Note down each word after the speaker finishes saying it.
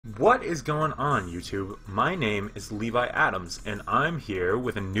What is going on, YouTube? My name is Levi Adams, and I'm here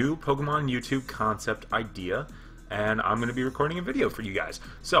with a new Pokemon YouTube concept idea, and I'm going to be recording a video for you guys.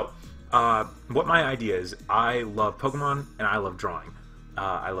 So, what my idea is, I love Pokemon, and I love drawing.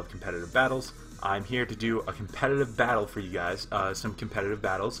 I love competitive battles. I'm here to do a competitive battle for you guys, some competitive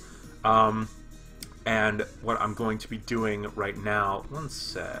battles. And what I'm going to be doing right now, one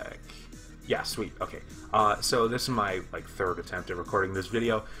sec. Yeah, sweet. Okay. So this is my third attempt at recording this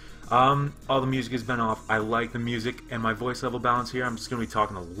video. All the music has been off. I like the music and my voice level balance here. I'm just going to be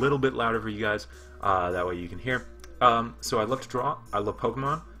talking a little bit louder for you guys. That way you can hear. So I love to draw. I love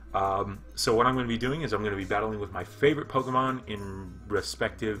Pokemon. So what I'm going to be doing is I'm going to be battling with my favorite Pokemon in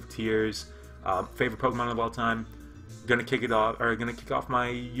respective tiers. Favorite Pokemon of all time. Gonna kick off my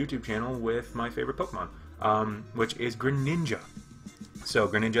YouTube channel with my favorite Pokemon, which is Greninja. So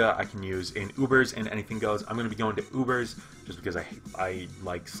Greninja I can use in Ubers and anything goes. I'm going to be going to Ubers just because I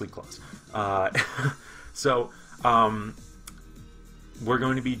like Sleep Claws. We're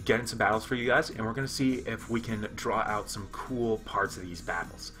going to be getting some battles for you guys, and we're going to see if we can draw out some cool parts of these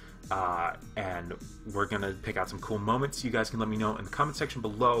battles. And we're going to pick out some cool moments. You guys can let me know in the comment section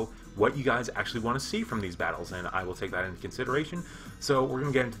below what you guys actually want to see from these battles, and I will take that into consideration. So we're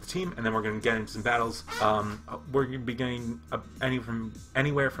going to get into the team, and then we're going to get into some battles. We're going to be getting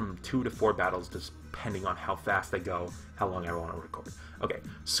anywhere from 2 to 4 battles, depending on how fast they go, how long I want to record. Okay,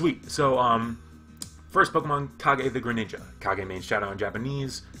 sweet. So, first Pokemon, Kage the Greninja. Kage means shadow in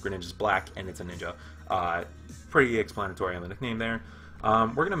Japanese, Greninja's black, and it's a ninja. Pretty explanatory on the nickname there.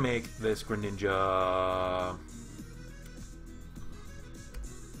 We're going to make this Greninja...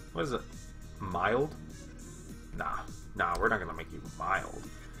 What is it? Mild? Nah, we're not going to make you mild.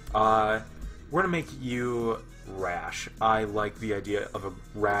 We're going to make you rash. I like the idea of a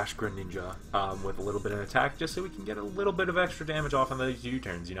rash Greninja with a little bit of attack, just so we can get a little bit of extra damage off on those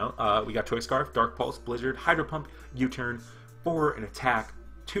U-turns, you know? We got Choice Scarf, Dark Pulse, Blizzard, Hydro Pump, U-turn, for an attack,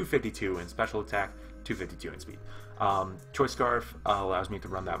 252 in special attack, 252 in speed. Choice Scarf allows me to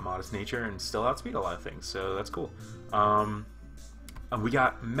run that modest nature and still outspeed a lot of things, so that's cool. We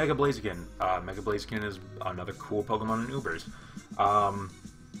got Mega Blaziken. Mega Blaziken is another cool Pokemon in Ubers.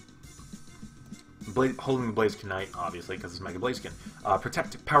 Holding the Blaziken Knight, obviously, because it's Mega Blaziken.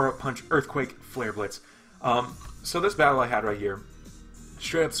 Protect, Power Up Punch, Earthquake, Flare Blitz. So this battle I had right here,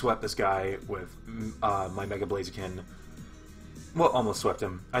 straight up swept this guy with my Mega Blaziken. Well, almost swept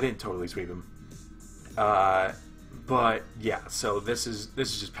him. I didn't totally sweep him. But yeah, so this is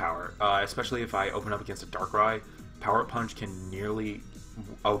just power. Especially if I open up against a Darkrai, Power Up Punch can nearly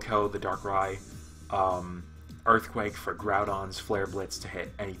OHKO the Darkrai. Earthquake for Groudon's Flare Blitz to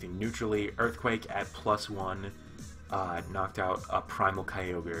hit anything neutrally. Earthquake at +1 knocked out a Primal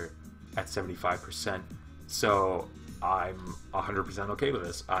Kyogre at 75%. So I'm 100% okay with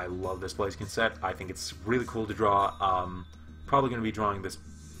this. I love this Blaziken set. I think it's really cool to draw. Probably going to be drawing this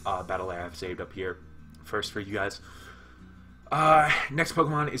battle I have saved up here first for you guys. Next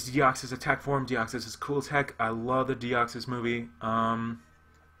Pokemon is Deoxys attack form. Deoxys is cool tech. I love the Deoxys movie.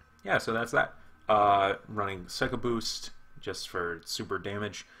 Yeah, so that's that. Running Psycho Boost just for super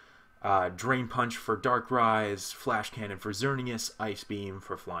damage. Drain Punch for Dark Rise. Flash Cannon for Xerneas. Ice Beam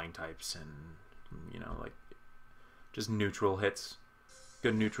for flying types, and you know, like just neutral hits.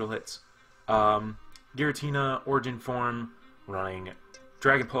 Good neutral hits. Giratina Origin form. Running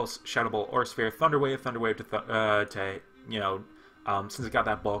Dragon Pulse, Shadow Ball, Aura Sphere, Thunder Wave to you know, since it got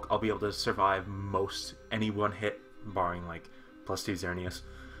that bulk, I'll be able to survive any one hit, barring like +2 Xerneas.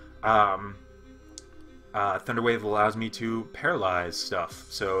 Thunder Wave allows me to paralyze stuff,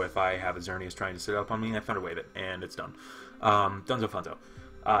 so if I have a Xerneas trying to sit up on me, I Thunder Wave it, and it's done. Dunzo Funzo.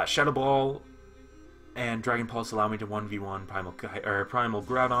 Shadow Ball and Dragon Pulse allow me to 1v1 Primal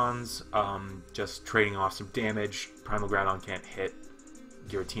Groudons, just trading off some damage. Primal Groudon can't hit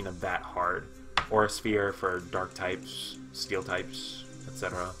Giratina that hard. Aura Sphere for dark types, steel types,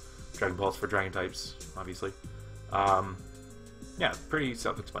 etc. Dragon Pulse for dragon types, obviously. Yeah, pretty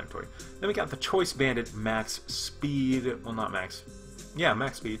self-explanatory. Then we got the Choice Bandit Max Speed. Well, not Max. Yeah,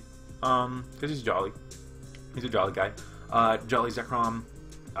 Max Speed. Because he's jolly. He's a jolly guy. Jolly Zekrom,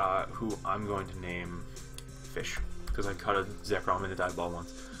 who I'm going to name Fish, because I caught a Zekrom in the dive ball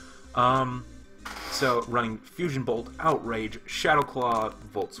once. So, running Fusion Bolt, Outrage, Shadow Claw,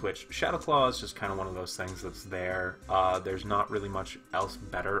 Volt Switch. Shadow Claw is just kind of one of those things that's there. There's not really much else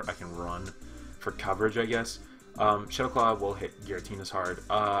better I can run for coverage, I guess. Shadow Claw will hit Giratina's hard.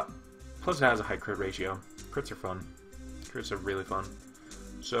 Plus it has a high crit ratio. Crits are fun. Crits are really fun.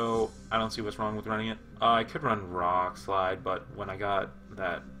 So, I don't see what's wrong with running it. I could run Rock Slide, but when I got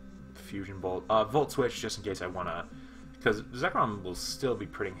that Fusion Bolt... Volt Switch, just in case I want to because Zekrom will still be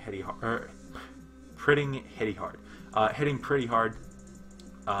hitting pretty hard,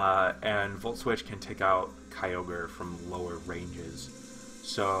 and Volt Switch can take out Kyogre from lower ranges.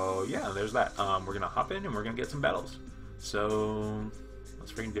 So yeah, there's that. We're gonna hop in and we're gonna get some battles. So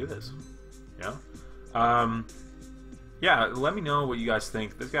let's freaking do this. You know? Yeah, let me know what you guys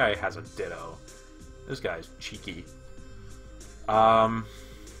think. This guy has a Ditto. This guy's cheeky. Let's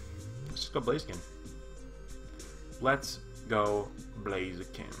just go Blaziken. Let's go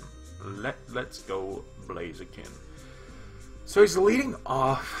Blaziken. Let's go Blaziken. So he's leading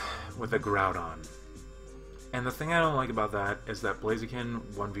off with a Groudon. And the thing I don't like about that is that Blaziken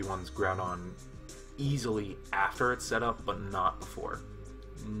 1v1s Groudon easily after it's set up, but not before.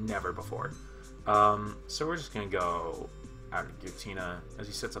 Never before. So we're just gonna go out of Giratina as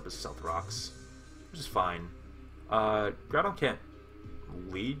he sets up his Stealth Rocks, which is fine. Groudon can't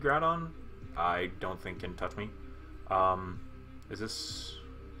lead Groudon. I don't think can touch me. Is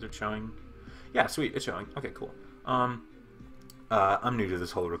it showing? Yeah, sweet, it's showing. Okay, cool. I'm new to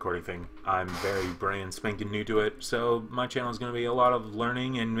this whole recording thing. I'm very brand spanking new to it, so my channel is going to be a lot of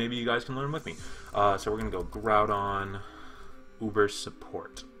learning, and maybe you guys can learn with me. So we're going to go Groudon, Uber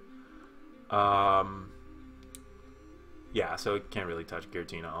Support. Yeah, so it can't really touch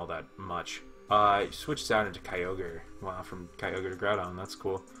Giratina all that much. Switches out into Kyogre. Wow, from Kyogre to Groudon, that's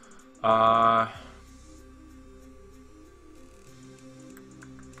cool. I'm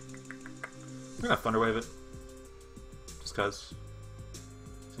gonna Thunder Wave it. Just cause.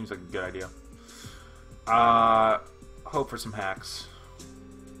 Seems like a good idea. Hope for some hacks.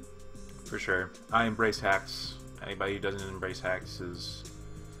 For sure. I embrace hacks. Anybody who doesn't embrace hacks is,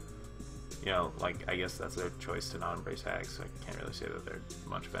 you know, like, I guess that's their choice to not embrace hacks. I can't really say that they're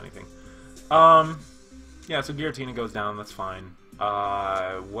much of anything. Yeah, so Giratina goes down, that's fine.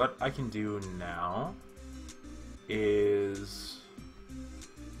 What I can do now is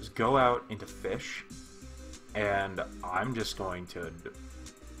just go out into Fish, and I'm just going to...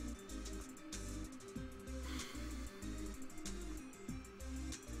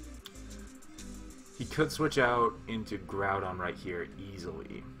 He could switch out into Groudon right here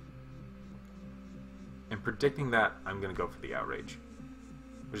easily. And predicting that, I'm going to go for the Outrage,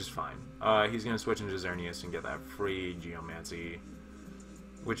 which is fine. He's going to switch into Xerneas and get that free Geomancy,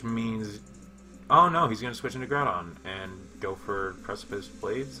 which means... Oh no, he's going to switch into Groudon and go for Precipice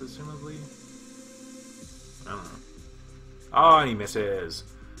Blades, assumably? I don't know. Oh, and he misses.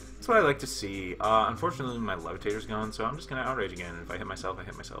 That's what I like to see. Unfortunately, my Levitator's gone, so I'm just going to Outrage again. If I hit myself, I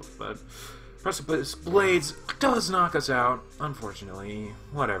hit myself. But Precipice Blades does knock us out, unfortunately.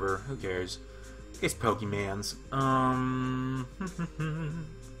 Whatever, who cares? It's Pokemans.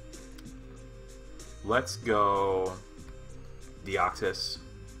 Let's go Deoxys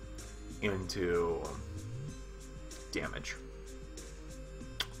into damage.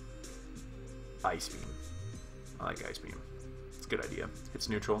 Ice Beam. I like Ice Beam. It's a good idea. It's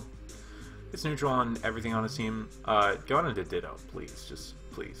neutral. It's neutral on everything on his team. Go on into Ditto, please. Just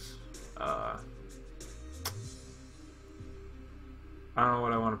please. I don't know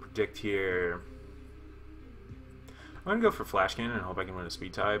what I want to predict here. I'm going to go for Flash Cannon and hope I can win a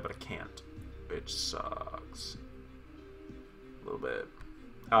speed tie, but I can't, which sucks a little bit.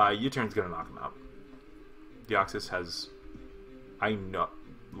 U-Turn's going to knock him out. Deoxys has, I know,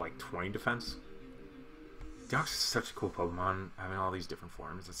 like 20 defense. Deoxys is such a cool Pokemon, having all these different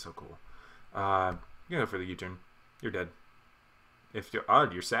forms. It's so cool. You're going to go for the U-Turn. You're dead. If you're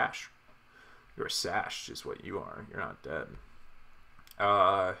odd, you're Sash. You're a Sash, is what you are. You're not dead.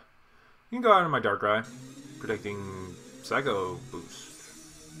 You can go out on my Darkrai, predicting Psycho Boost.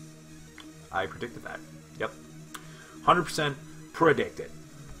 I predicted that. Yep. 100% predicted.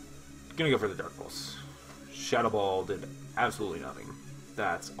 Gonna go for the Dark Pulse. Shadow Ball did absolutely nothing.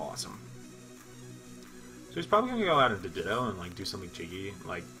 That's awesome. So he's probably gonna go out into Ditto and like do something cheeky,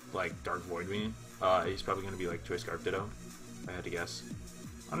 like Dark Void me. He's probably gonna be like Choice Scarf Ditto, if I had to guess.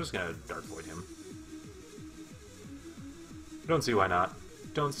 I'm just gonna Dark Void him. Don't see why not.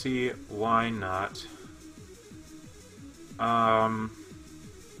 Don't see why not. Nah,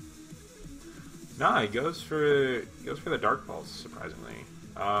 he goes for the Dark Pulse, surprisingly.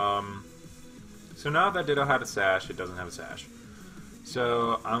 So now that Ditto had a Sash, it doesn't have a Sash.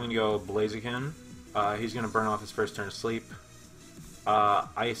 So I'm gonna go Blaziken. He's gonna burn off his first turn of sleep.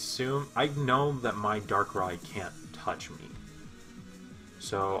 I know that my Darkrai can't touch me.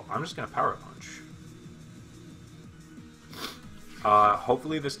 So I'm just gonna Power Punch.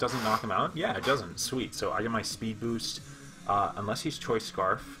 Hopefully this doesn't knock him out. Yeah, it doesn't. Sweet. So I get my speed boost. Unless he's Choice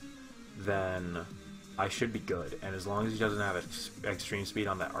Scarf, then I should be good. And as long as he doesn't have extreme speed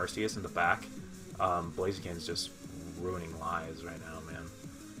on that Arceus in the back, Blaziken's just ruining lives right now, man.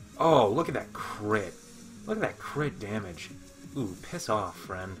 Oh, look at that crit. Look at that crit damage. Ooh, piss off,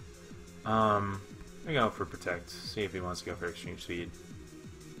 friend. We go for Protect. See if he wants to go for Extreme Speed.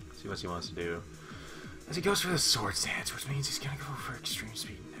 See what he wants to do. As he goes for the Sword Stance, which means he's gonna go for Extreme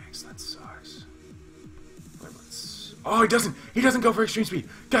Speed next. That sucks. Oh, he doesn't! He doesn't go for Extreme Speed!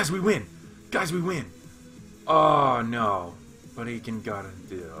 Guys, we win! Guys, we win! Oh, no. But he can got a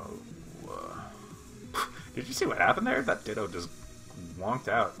Ditto. Did you see what happened there? That Ditto just wonked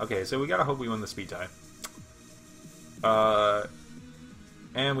out. Okay, so we gotta hope we win the speed tie.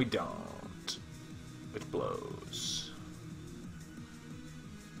 And we don't. Which blows.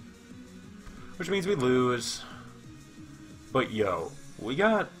 Which means we lose. But yo, we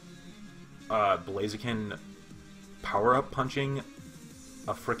got Blaziken power-up punching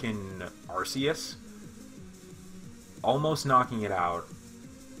a frickin' Arceus, almost knocking it out,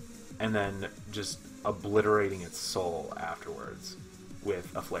 and then just obliterating its soul afterwards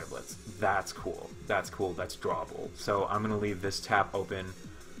with a Flare Blitz. That's cool. That's cool. That's drawable. So I'm gonna leave this tap open,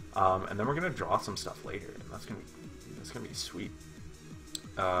 and then we're gonna draw some stuff later, and that's gonna be sweet.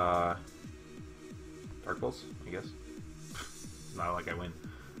 Dark Pulse, I guess. Not like I win.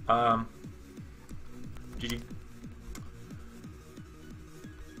 GG.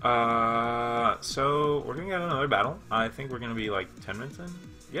 So we're gonna get another battle. I think we're gonna be like 10 minutes in.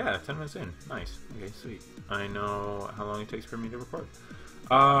 Yeah, 10 minutes in. Nice. Okay, sweet. I know how long it takes for me to record.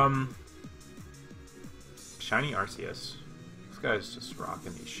 Shiny Arceus. This guy's just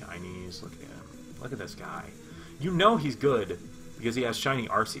rocking these shinies. Look at him. Look at this guy. You know he's good because he has shiny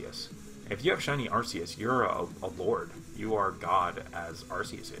Arceus. If you have shiny Arceus, you're a lord. You are God as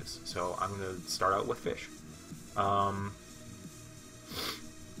Arceus is. So I'm gonna start out with Fish.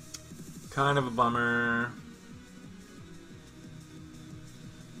 Kind of a bummer.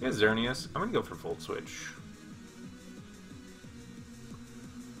 Yeah, Xerneas. I'm gonna go for Volt Switch.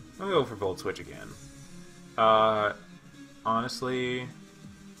 I'm gonna go for Volt Switch again. Honestly,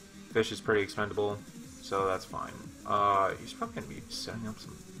 Fish is pretty expendable, so that's fine. He's probably gonna be setting up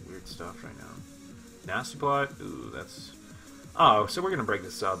some weird stuff right now. Nasty Plot? Ooh, that's... Oh, so we're gonna break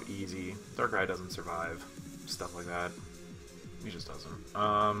the sub easy. Darkrai doesn't survive. Stuff like that. He just doesn't.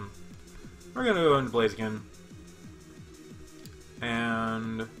 We're gonna go into Blaziken.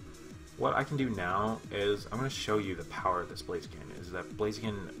 And what I can do now is I'm going to show you the power of this Blaziken. Is that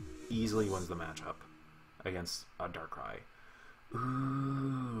Blaziken easily wins the matchup against a Darkrai.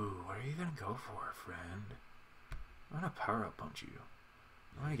 Ooh, what are you going to go for, friend? I'm going to power up punch you.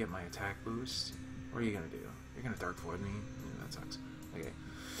 I'm going to get my attack boost. What are you going to do? You're going to Dark Void me? Yeah, that sucks. Okay.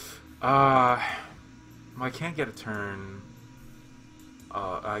 Well, I can't get a turn.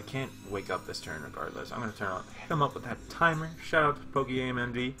 I can't wake up this turn regardless. I'm going to hit him up with that timer. Shout out to PokeGame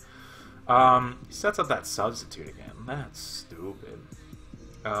MD. He sets up that substitute again. That's stupid.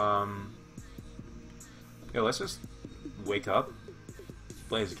 Yo, let's just wake up.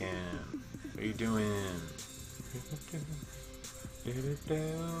 Blaziken, what are you doing?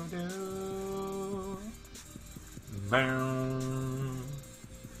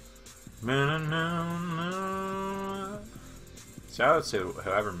 Shout out to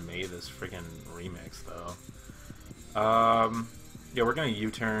whoever made this freaking remix, though. Yeah, we're gonna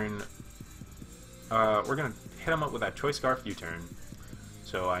U-turn. We're gonna hit him up with that Choice Scarf U-turn.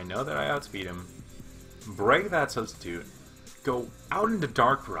 So I know that I outspeed him. Break that substitute. Go out into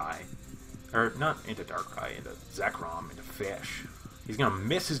Darkrai. Or, not into Darkrai, into Zekrom, into Fish. He's gonna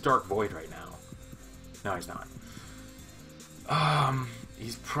miss his Dark Void right now. No, he's not.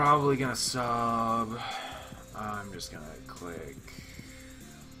 He's probably gonna sub. I'm just gonna click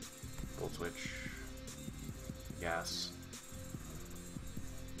Volt Switch. Yes.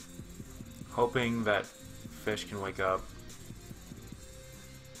 Hoping that Fish can wake up.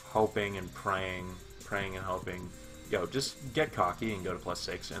 Hoping and praying. Praying and hoping. Yo, just get cocky and go to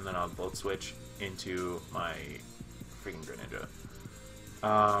 +6, and then I'll Volt Switch into my freaking Greninja.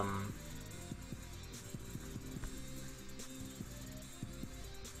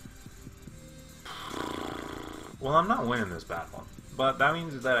 Well, I'm not winning this battle, but that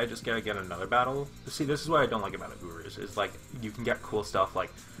means that I just gotta get another battle. See, this is what I don't like about Urus, is like, you can get cool stuff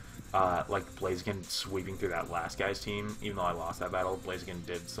like Blaziken sweeping through that last guy's team. Even though I lost that battle, Blaziken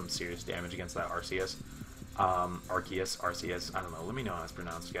did some serious damage against that Arceus. Arceus, I don't know, let me know how it's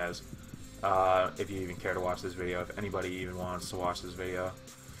pronounced, guys. If you even care to watch this video, if anybody even wants to watch this video.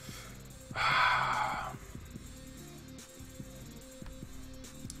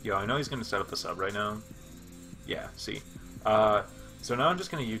 Yo, I know he's gonna set up the sub right now. Yeah, see. So now I'm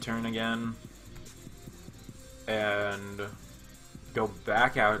just gonna U-turn again and go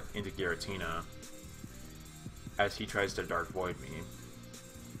back out into Giratina as he tries to Dark Void me.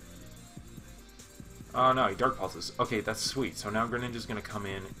 Oh no, he Dark Pulses. Okay, that's sweet. So now Greninja's gonna come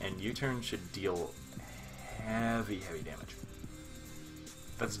in, and U-turn should deal heavy damage.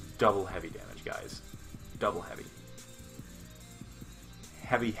 That's double heavy damage, guys. Double heavy.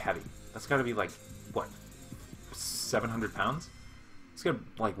 Heavy. That's gotta be like, what, 700 pounds? It's gonna,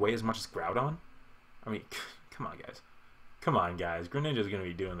 like, weigh as much as Groudon? I mean, come on, guys. Come on, guys. Greninja's gonna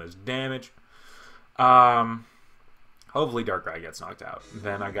be doing this damage. Hopefully Darkrai gets knocked out.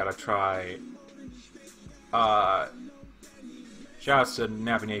 Then I gotta try... Shoutouts to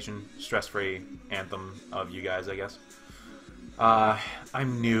Nappy Nation, stress-free anthem of you guys, I guess.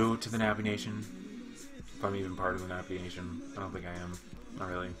 I'm new to the Nappy Nation. If I'm even part of the Nappy Nation. I don't think I am. Not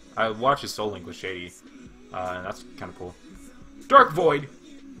really. I watched his Soul Link with Shady, and that's kind of cool. Dark Void!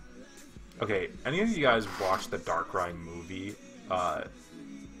 Okay, any of you guys watched the Darkrai movie?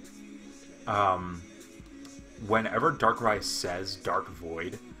 Whenever Darkrai says Dark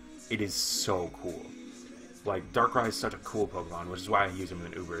Void, it is so cool. Like, Darkrai is such a cool Pokemon, which is why I use him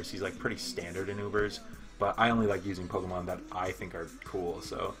in Ubers. He's, like, pretty standard in Ubers, but I only like using Pokemon that I think are cool,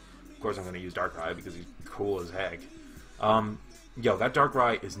 so of course I'm going to use Darkrai because he's cool as heck. Yo, that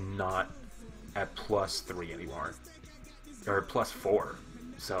Darkrai is not at +3 anymore. Or +4.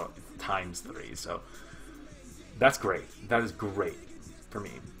 So, times 3, so that's great. That is great for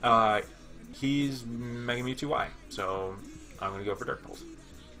me. He's Mega Mewtwo Y, so I'm going to go for Dark Pulse.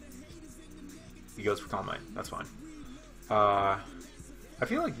 He goes for Calm Mind. That's fine. I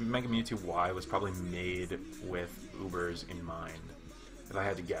feel like Mega Mewtwo Y was probably made with Ubers in mind, if I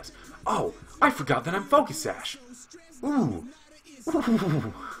had to guess. Oh! I forgot that I'm Focus Sash! Ooh!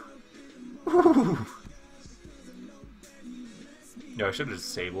 Ooh! Ooh! No, I should have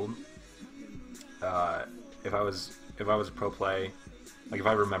disabled. If I was a pro play, like if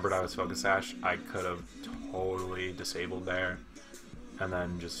I remembered I was Focus Sash, I could have totally disabled there, and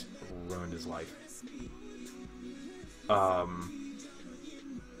then just ruined his life.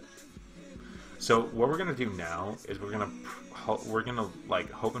 So what we're gonna do now is we're gonna like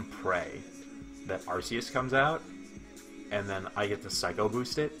hope and pray that Arceus comes out, and then I get to Psycho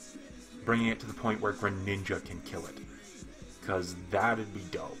Boost it, bringing it to the point where Greninja can kill it, because that'd be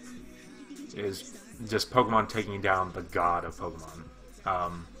dope. Is just Pokemon taking down the god of Pokemon,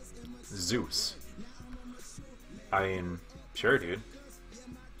 Zeus. I mean, sure, dude.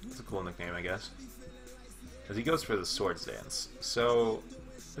 That's a cool nickname, I guess. As he goes for the Swords Dance. So,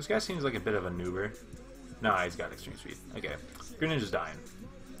 this guy seems like a bit of a noober. Nah, he's got extreme speed. Okay. Greninja's dying.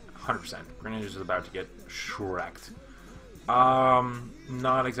 100%. Greninja's about to get Shrek'd.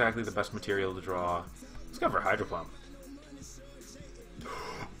 Not exactly the best material to draw. Let's go for Hydro Pump.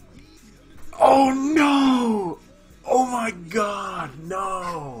 Oh no! Oh my god,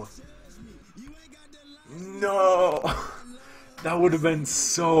 no! No! That would have been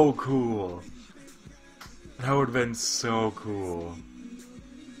so cool. That would have been so cool.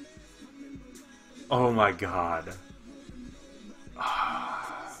 Oh my god.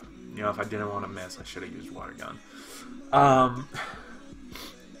 You know, if I didn't want to miss, I should have used Water Gun.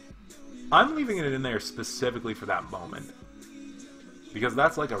 I'm leaving it in there specifically for that moment. Because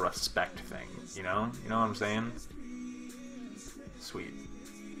that's like a respect thing, you know? You know what I'm saying? Sweet.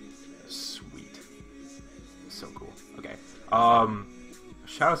 Sweet. So cool. Okay.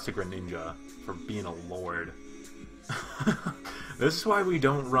 Shoutouts to Greninja for being a lord. This is why we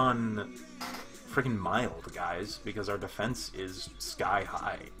don't run freaking mild, guys, because our defense is sky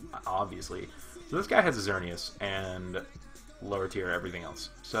high, obviously. So this guy has a Xerneas and lower tier everything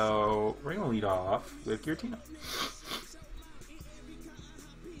else. So we're gonna lead off with Giratina.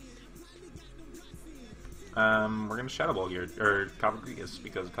 We're gonna Shadow Ball here, or Cavagrigus,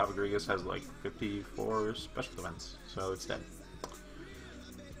 because Cavagrigus has like 54 special defense, so it's dead.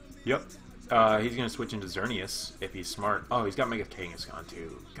 Yep. He's gonna switch into Xerneas if he's smart. Oh, he's got Mega Kangaskhan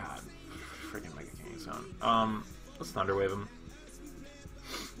too. God, freaking Mega Kangaskhan. Let's Thunder Wave him.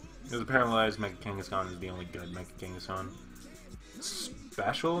 There's a paralyzed Mega Kangaskhan is the only good Mega Kangaskhan.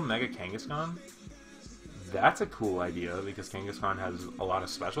 Special Mega Kangaskhan? That's a cool idea because Kangaskhan has a lot of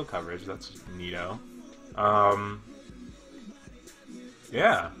special coverage. That's neato.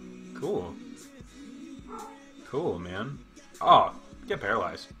 Yeah, cool. Cool, man. Oh, get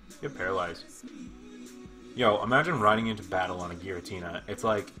paralyzed. Get paralyzed. Yo, imagine riding into battle on a Giratina. It's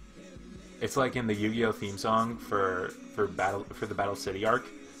like in the Yu-Gi-Oh theme song for the Battle City arc,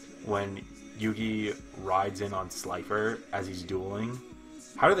 when Yugi rides in on Slifer as he's dueling.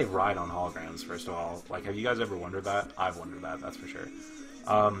 How do they ride on holograms, first of all? Like, have you guys ever wondered that? I've wondered that, that's for sure.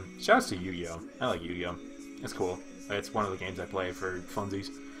 Shoutouts to Yu-Gi-Oh! I like Yu-Gi-Oh! It's cool. It's one of the games I play for funsies.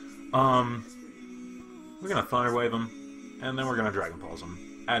 We're gonna Thunder Wave him, and then we're gonna Dragon Pulse him.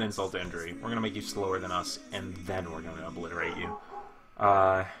 Add insult to injury. We're gonna make you slower than us, and then we're gonna obliterate you.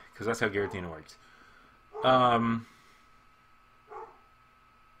 Because that's how Giratina works.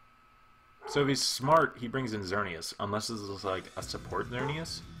 So if he's smart, he brings in Xerneas. Unless this is like a support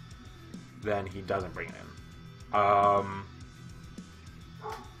Xerneas, then he doesn't bring it in.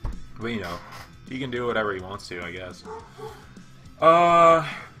 But you know, he can do whatever he wants to, I guess.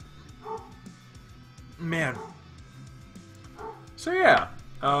 Man. So yeah,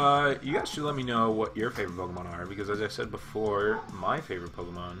 you guys should let me know what your favorite Pokemon are, because as I said before, my favorite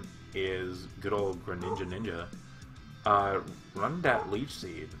Pokemon is good old Greninja. Run that Leech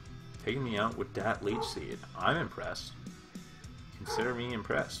Seed. Taking me out with that Leech Seed. I'm impressed. Consider me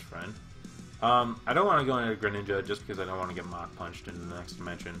impressed, friend. I don't want to go into Greninja just because I don't want to get Mach Punched into the next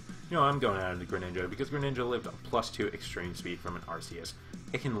dimension. You know, I'm going out into Greninja because Greninja lived a +2 extreme speed from an Arceus.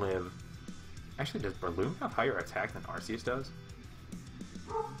 It can live... Actually, does Breloom have higher attack than Arceus does?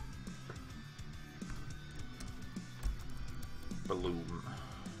 Breloom.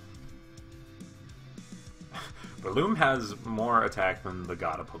 Breloom has more attack than the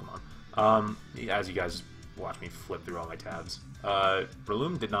god of Pokemon. As you guys watch me flip through all my tabs.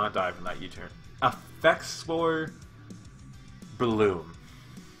 Breloom did not die from that U-turn. Effect Spore Breloom.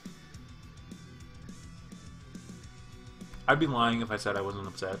 I'd be lying if I said I wasn't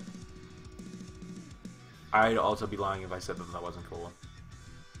upset. I'd also be lying if I said that wasn't cool.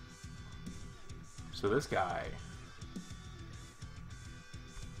 So this guy...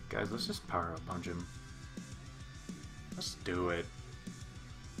 Guys, let's just Power Up Punch him. Let's do it.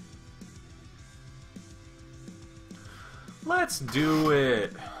 Let's do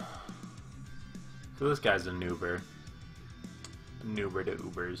it! So this guy's a noober. A noober to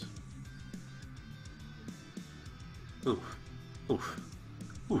Ubers. Oof. Oof.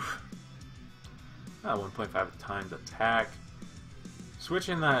 Oof. 1.5 times attack.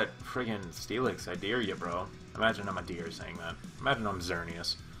 Switching that friggin' Steelix, I dare ya, bro. Imagine I'm a deer saying that. Imagine I'm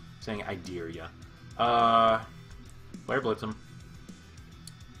Xerneas saying I dare ya. Flare Blitz him.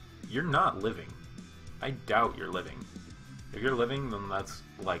 You're not living. I doubt you're living. If you're living, then that's,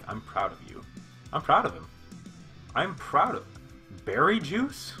 like, I'm proud of you. I'm proud of him. I'm proud of him. Berry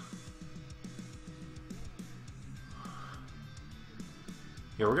Juice?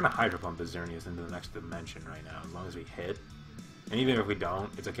 Yeah, we're gonna Hydro Pump the Xerneas into the next dimension right now, as long as we hit. And even if we don't,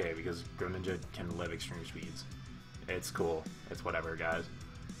 it's okay, because Greninja can live extreme speeds. It's cool. It's whatever, guys.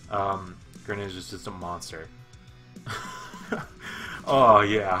 Greninja's just a monster. Oh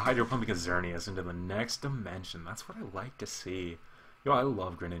yeah, Hydro Pumping a Xerneas into the next dimension. That's what I like to see. Yo, I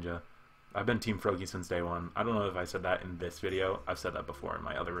love Greninja. I've been Team Froakie since day one. I don't know if I said that in this video. I've said that before in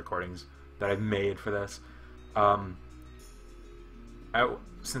my other recordings that I've made for this.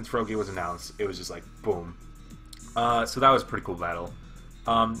 Since Froakie was announced, it was just like, boom. So that was a pretty cool battle.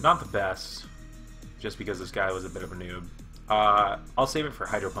 Not the best, just because this guy was a bit of a noob. I'll save it for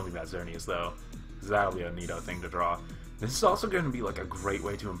Hydro Pumping that Xerneas, though, because that'll be a neato thing to draw. This is also going to be like a great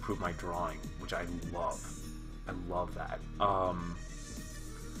way to improve my drawing, which I love. I love that.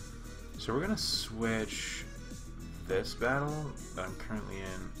 So we're going to switch this battle that I'm currently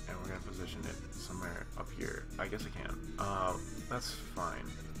in, and we're going to position it somewhere up here. I guess I can. That's fine.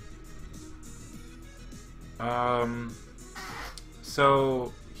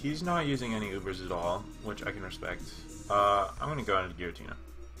 So he's not using any Ubers at all, which I can respect. I'm going to go into Giratina.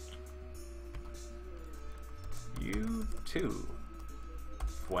 You too,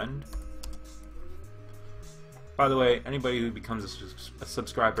 friend. By the way, anybody who becomes a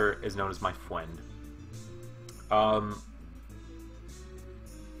subscriber is known as my friend. I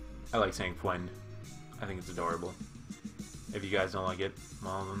like saying friend. I think it's adorable. If you guys don't like it,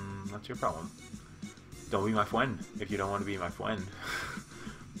 well, then that's your problem. Don't be my friend if you don't want to be my friend.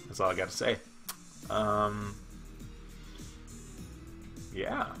 That's all I got to say.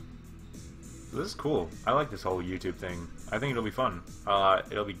 Yeah. This is cool. I like this whole YouTube thing. I think it'll be fun.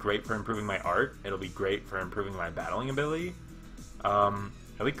 It'll be great for improving my art. It'll be great for improving my battling ability. It'll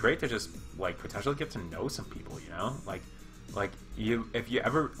be great to just, like, potentially get to know some people, you know? Like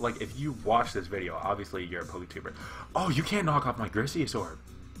if you watch this video, obviously you're a PokeTuber. Oh, you can't knock off my Grisius Orb.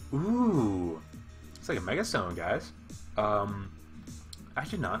 Ooh. It's like a Mega Stone, guys. I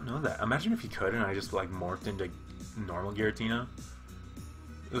did not know that. Imagine if you could and I just, like, morphed into normal Giratina.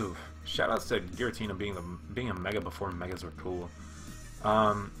 Ooh. Shoutouts to Giratina being a Mega before Megas were cool.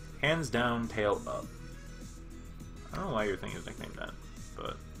 Hands down, tail up. I don't know why your thing is nicknamed that,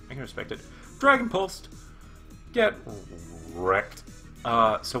 but I can respect it. Dragon Pulsed! Get wrecked.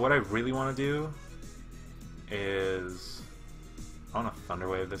 So what I really want to do is... I want to Thunder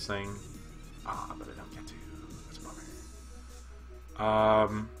Wave this thing. But I don't get to.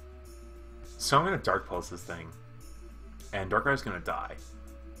 So I'm gonna Dark Pulse this thing, and Darkrai's gonna die,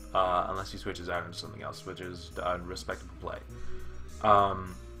 unless he switches out into something else, which is respectable play.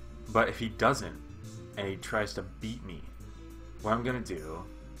 But if he doesn't, and he tries to beat me, what I'm gonna do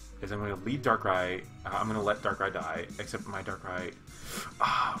is I'm gonna leave Darkrai. I'm gonna let Darkrai die, except my Darkrai.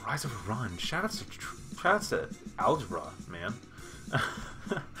 Rise of Run. Shoutouts to Algebra, man.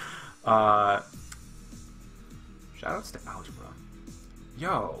 Shoutouts to Algebra.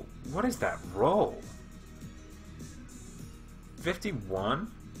 Yo, what is that roll?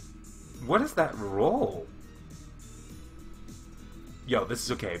 51? What is that roll? Yo, this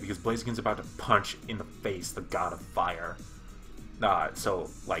is okay, because Blaziken's about to punch in the face the God of Fire. So,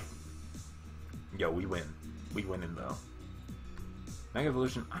 like, yo, we win. We win in though. Mega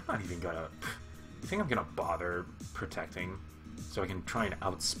Evolution, I'm not even gonna... You think I'm gonna bother protecting so I can try and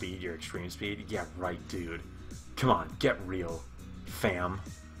outspeed your extreme speed? Yeah, right, dude. Come on, get real. Fam.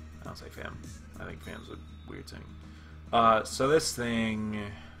 I don't say fam. I think fam's a weird thing. So this thing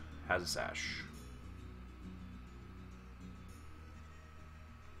has a sash.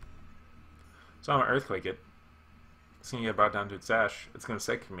 So I'm gonna Earthquake it. It's gonna get brought down to its sash. It's gonna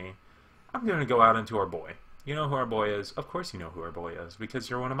Psychic me. I'm gonna go out into our boy. You know who our boy is? Of course you know who our boy is, because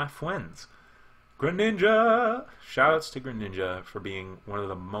you're one of my fwiends. Greninja! Shoutouts to Greninja for being one of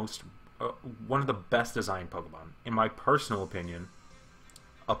the best designed Pokemon. In my personal opinion.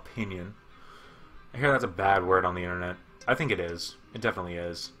 I hear that's a bad word on the internet. I think it is. It definitely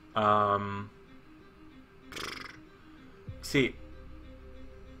is. See.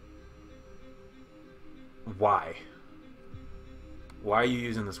 Why? Why are you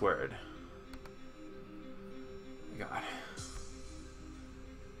using this word? God.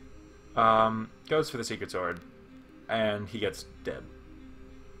 Goes for the Secret Sword, and he gets dead.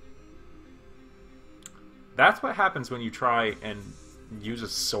 That's what happens when you try and use a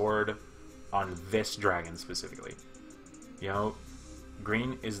sword on this dragon specifically. You know,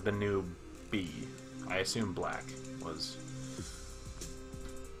 green is the new B. I assume black was...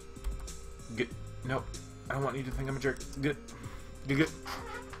 Good. No, I don't want you to think I'm a jerk. Good. Good.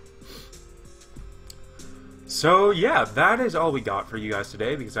 So, yeah, that is all we got for you guys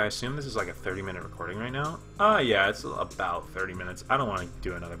today, because I assume this is like a 30-minute recording right now. Yeah, it's about 30 minutes. I don't want to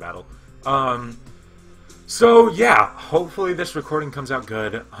do another battle. So, yeah, hopefully this recording comes out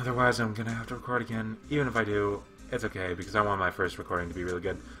good. Otherwise, I'm going to have to record again. Even if I do, it's okay, because I want my first recording to be really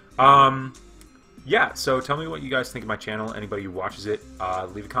good. Yeah, so tell me what you guys think of my channel. Anybody who watches it,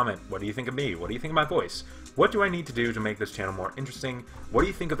 leave a comment. What do you think of me? What do you think of my voice? What do I need to do to make this channel more interesting? What do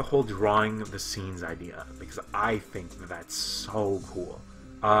you think of the whole drawing the scenes idea? Because I think that that's so cool.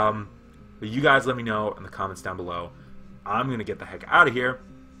 You guys let me know in the comments down below. I'm going to get the heck out of here.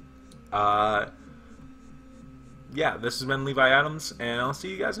 Yeah, this has been Levi Adams, and I'll see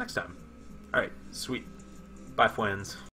you guys next time. Alright, sweet. Bye, fwiends.